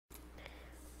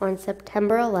On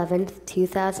September 11,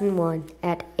 2001,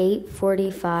 at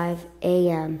 8:45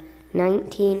 a.m.,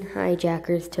 19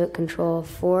 hijackers took control of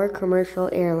 4 commercial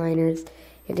airliners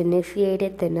and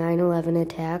initiated the 9/11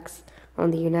 attacks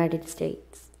on the United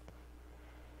States.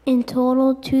 In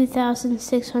total,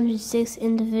 2,606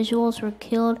 individuals were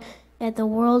killed at the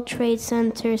World Trade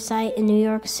Center site in New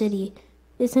York City.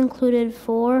 This included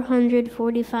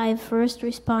 445 first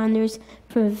responders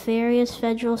from various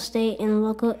federal, state, and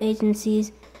local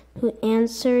agencies who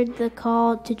answered the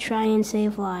call to try and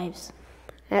save lives.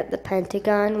 At the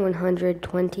Pentagon,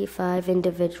 125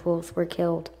 individuals were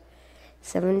killed,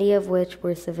 70 of which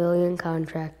were civilian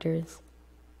contractors.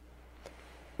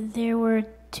 There were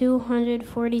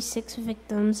 246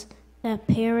 victims that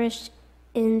perished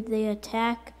in the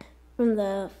attack from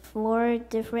the 4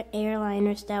 different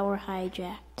airliners that were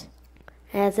hijacked.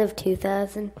 As of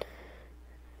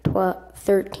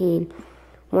 2013,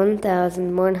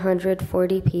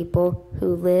 1,140 people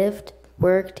who lived,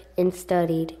 worked, and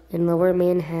studied in Lower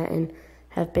Manhattan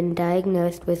have been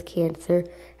diagnosed with cancer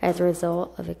as a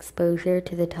result of exposure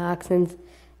to the toxins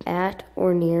at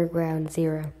or near Ground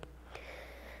Zero.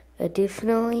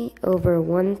 Additionally, over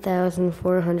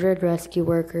 1,400 rescue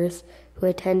workers who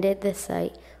attended the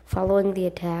site following the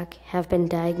attack have been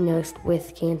diagnosed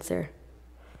with cancer.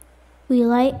 We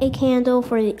light a candle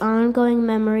for the ongoing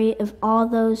memory of all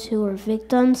those who were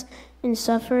victims and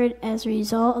suffered as a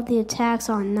result of the attacks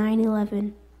on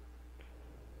 9/11.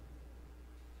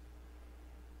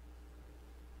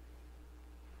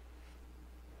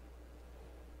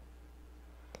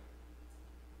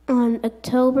 On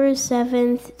October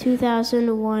 7,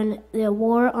 2001, the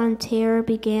War on Terror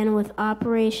began with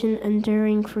Operation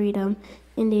Enduring Freedom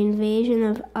and the invasion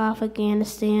of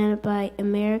Afghanistan by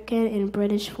American and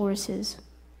British forces.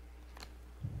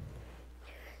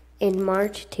 In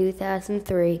March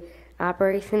 2003,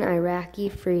 Operation Iraqi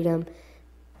Freedom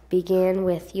began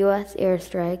with U.S.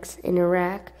 airstrikes in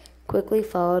Iraq, quickly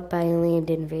followed by a land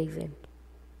invasion.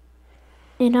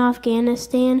 In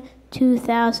Afghanistan,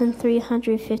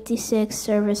 2,356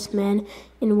 servicemen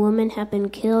and women have been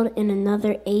killed and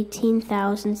another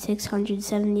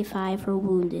 18,675 were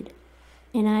wounded.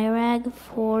 In Iraq,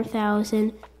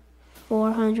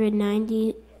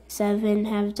 4,497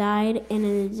 have died and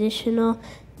an additional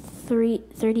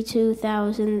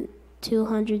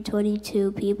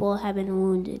 32,222 people have been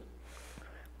wounded.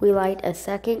 We light a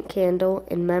second candle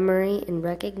in memory and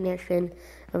recognition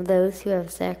of those who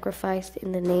have sacrificed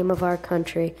in the name of our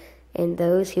country and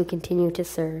those who continue to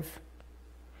serve.